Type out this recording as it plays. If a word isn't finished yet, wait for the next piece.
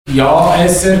Ja,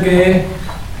 SRG,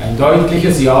 ein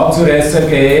deutliches Ja zur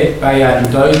SRG bei einem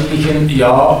deutlichen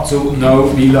Ja zu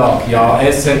No-Billag. Ja,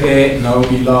 SRG,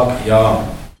 No-Billag, ja.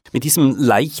 Mit diesem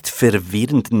leicht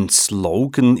verwirrenden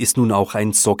Slogan ist nun auch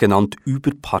ein sogenannt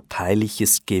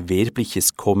überparteiliches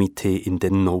gewerbliches Komitee in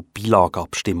den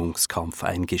No-Billag-Abstimmungskampf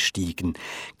eingestiegen.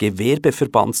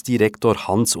 Gewerbeverbandsdirektor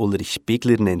Hans-Ulrich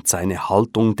Bigler nennt seine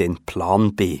Haltung den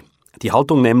Plan B. Die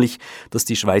Haltung nämlich, dass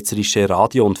die Schweizerische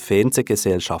Radio- und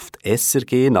Fernsehgesellschaft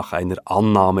SRG nach einer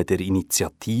Annahme der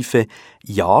Initiative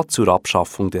Ja zur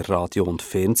Abschaffung der Radio- und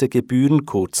Fernsehgebühren,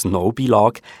 kurz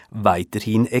No-Billag,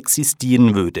 weiterhin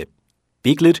existieren würde.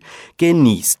 Bigler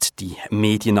genießt die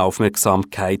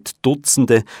Medienaufmerksamkeit.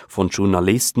 Dutzende von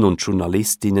Journalisten und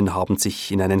Journalistinnen haben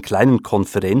sich in einen kleinen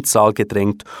Konferenzsaal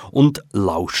gedrängt und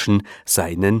lauschen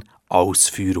seinen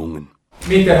Ausführungen.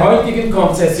 Mit der heutigen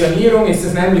Konzessionierung ist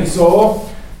es nämlich so,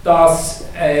 dass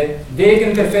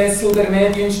wegen der Fessel der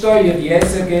Mediensteuer die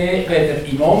SRG weder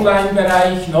im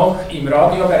Online-Bereich noch im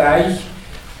Radiobereich,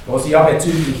 wo sie ja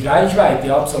bezüglich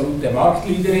Reichweite absolute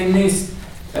Marktleaderin ist,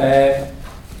 keine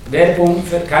Werbung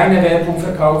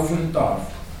verkaufen darf.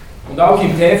 Und auch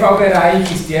im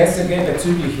TV-Bereich ist die SRG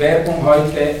bezüglich Werbung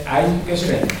heute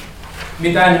eingeschränkt.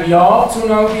 Mit einem Ja zu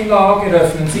No-Billag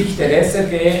eröffnen sich der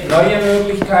SRG neue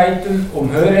Möglichkeiten,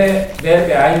 um höhere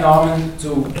Werbeeinnahmen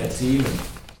zu erzielen.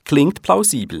 Klingt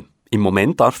plausibel. Im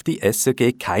Moment darf die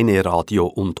SRG keine Radio-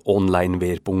 und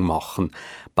Online-Werbung machen.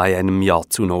 Bei einem Ja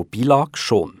zu No-Billag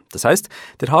schon. Das heißt,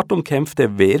 der hart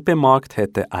umkämpfte Werbemarkt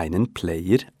hätte einen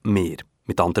Player mehr.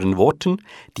 Mit anderen Worten,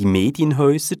 die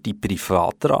Medienhäuser, die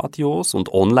Privatradios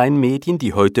und Online-Medien,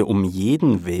 die heute um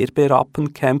jeden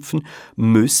Werberappen kämpfen,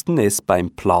 müssten es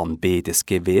beim Plan B des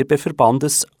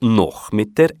Gewerbeverbandes noch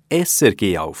mit der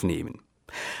SRG aufnehmen.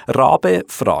 RaBe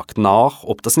fragt nach,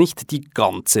 ob das nicht die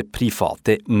ganze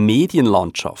private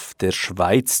Medienlandschaft der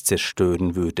Schweiz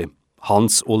zerstören würde.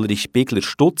 Hans-Ulrich Bigler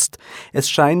stutzt. Es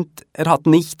scheint, er hat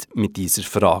nicht mit dieser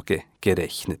Frage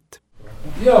gerechnet.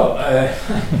 Ja,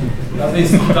 das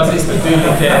ist natürlich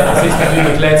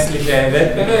letztlich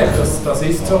Wettbewerb, das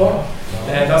ist so.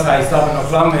 Das heißt aber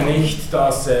noch lange nicht,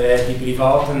 dass die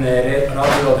privaten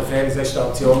Radio- oder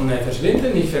Fernsehstationen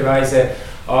verschwinden. Ich verweise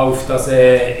auf das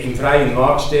im freien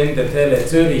Markt stehende Tele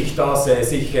Zürich, das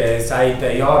sich seit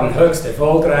Jahren höchst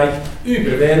erfolgreich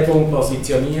über Werbung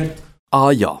positioniert.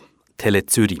 Ah ja, Tele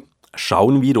Zürich.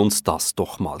 Schauen wir uns das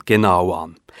doch mal genau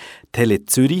an. Tele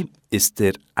Zürich ist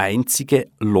der einzige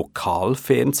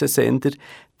Lokalfernsehsender,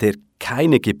 der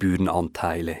keine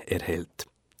Gebührenanteile erhält.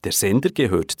 Der Sender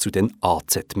gehört zu den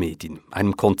AZ-Medien,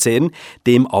 einem Konzern,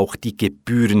 dem auch die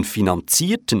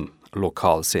gebührenfinanzierten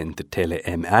Lokalsender Tele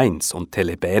M1 und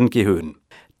Tele Bern gehören.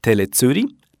 Tele Zürich,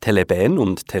 Tele Bern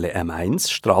und Tele M1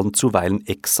 strahlen zuweilen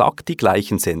exakt die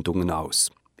gleichen Sendungen aus.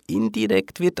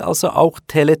 Indirekt wird also auch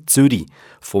Tele Zürich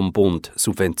vom Bund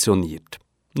subventioniert.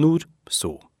 Nur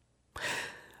so.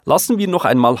 Lassen wir noch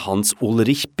einmal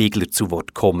Hans-Ulrich Bigler zu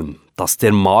Wort kommen. Dass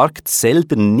der Markt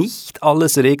selber nicht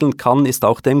alles regeln kann, ist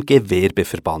auch dem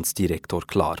Gewerbeverbandsdirektor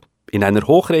klar. In einer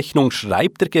Hochrechnung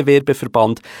schreibt der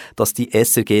Gewerbeverband, dass die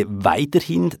SRG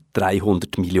weiterhin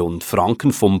 300 Millionen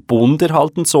Franken vom Bund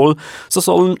erhalten soll. So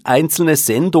sollen einzelne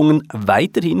Sendungen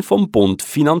weiterhin vom Bund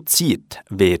finanziert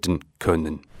werden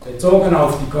können. Bezogen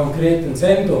auf die konkreten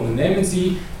Sendungen, nehmen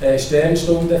Sie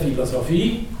Sternstunde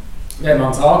Philosophie. Wenn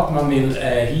man sagt, man will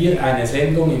hier eine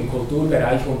Sendung im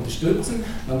Kulturbereich unterstützen,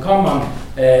 dann kann man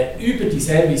über die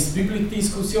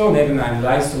Service-Public-Diskussion eben einen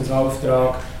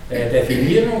Leistungsauftrag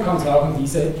definieren und kann sagen,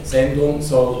 diese Sendung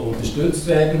soll unterstützt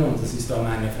werden und es ist dann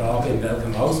eine Frage, in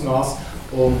welchem Ausmaß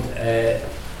und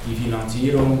die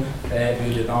Finanzierung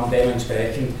würde dann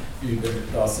dementsprechend über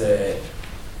das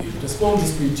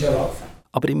Bundesbudget laufen.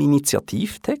 Aber im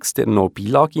Initiativtext der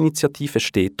No-Billag-Initiative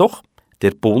steht doch,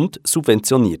 der Bund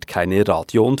subventioniert keine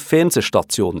Radio- und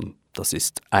Fernsehstationen. Das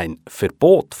ist ein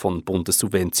Verbot von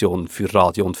Bundessubventionen für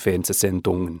Radio- und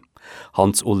Fernsehsendungen.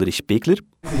 Hans-Ulrich Bigler.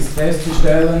 Es ist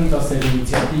festzustellen, dass der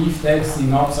Initiativtext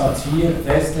in Absatz 4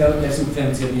 festhält, er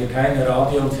subventioniert keine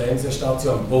Radio- und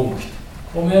Fernsehstation. Punkt.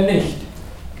 Und mehr nicht.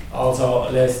 Also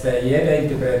lässt jede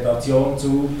Interpretation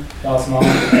zu, dass man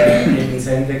eben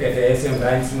Sendegefäße und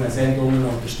einzelne Sendungen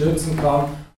unterstützen kann.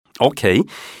 Okay,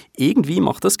 irgendwie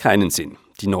macht das keinen Sinn.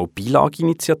 Die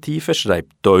No-Billag-Initiative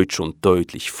schreibt deutsch und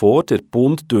deutlich vor, der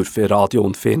Bund dürfe Radio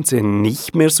und Fernsehen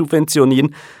nicht mehr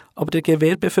subventionieren, aber der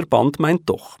Gewerbeverband meint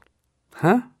doch.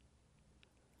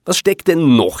 Was steckt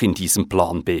denn noch in diesem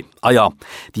Plan B? Ah ja,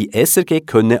 die SRG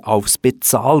könne aufs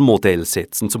Bezahlmodell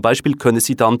setzen. Zum Beispiel könne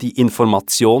sie dann die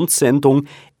Informationssendung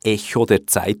Echo der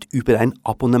Zeit über ein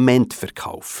Abonnement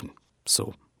verkaufen.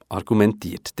 So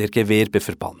argumentiert der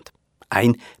Gewerbeverband.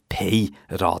 ein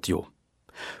Pay-Radio.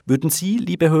 Würden Sie,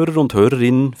 liebe Hörer und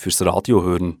Hörerinnen, fürs Radio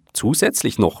hören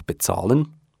zusätzlich noch bezahlen?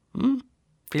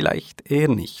 Vielleicht eher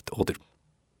nicht, oder?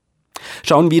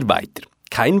 Schauen wir weiter.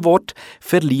 Kein Wort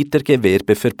verliert der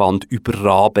Gewerbeverband über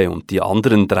RaBe und die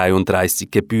anderen 33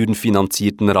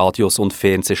 gebührenfinanzierten Radios und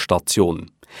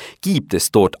Fernsehstationen. Gibt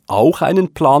es dort auch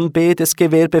einen Plan B des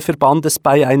Gewerbeverbandes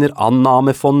bei einer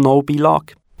Annahme von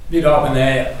No-Billag? Wir haben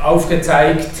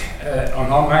aufgezeigt,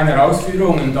 anhand meiner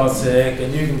Ausführungen, dass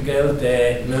genügend Geld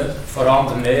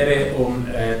vorhanden wäre, um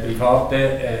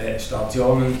private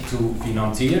Stationen zu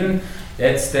finanzieren.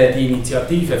 Jetzt die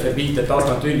Initiative verbietet das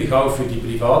natürlich auch für die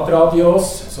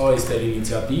Privatradios, so ist der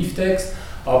Initiativtext.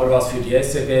 Aber was für die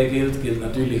SRG gilt, gilt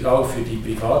natürlich auch für die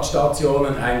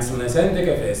Privatstationen. Einzelne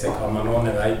Sendegefäße kann man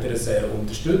ohne weiteres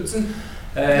unterstützen.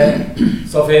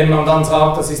 Sofern man dann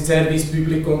sagt, das ist Service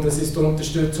Public und das ist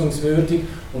unterstützungswürdig.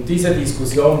 Und diese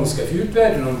Diskussion muss geführt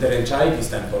werden und der Entscheid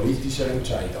ist ein politischer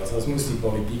Entscheid. Also das muss die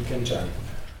Politik entscheiden.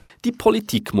 Die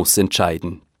Politik muss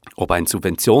entscheiden, ob ein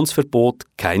Subventionsverbot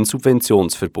kein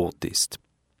Subventionsverbot ist.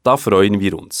 Da freuen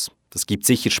wir uns. Das gibt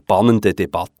sicher spannende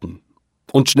Debatten.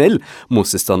 Und schnell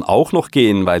muss es dann auch noch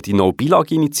gehen, weil die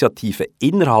No-Billag-Initiative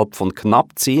innerhalb von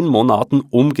knapp 10 Monaten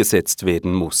umgesetzt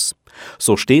werden muss.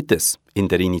 So steht es in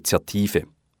der Initiative.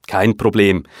 Kein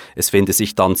Problem, es fände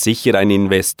sich dann sicher ein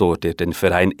Investor, der den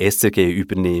Verein SRG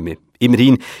übernehme.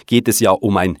 Immerhin geht es ja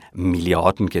um ein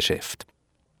Milliardengeschäft.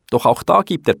 Doch auch da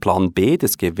gibt der Plan B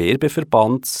des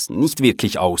Gewerbeverbands nicht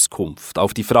wirklich Auskunft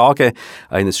auf die Frage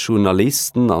eines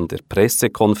Journalisten an der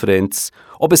Pressekonferenz,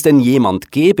 ob es denn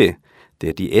jemand gäbe,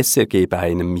 der die SRG bei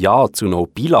einem Ja zu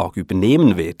No-Billag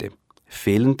übernehmen werde,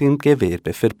 fehlen dem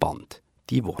Gewerbeverband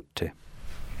die Worte.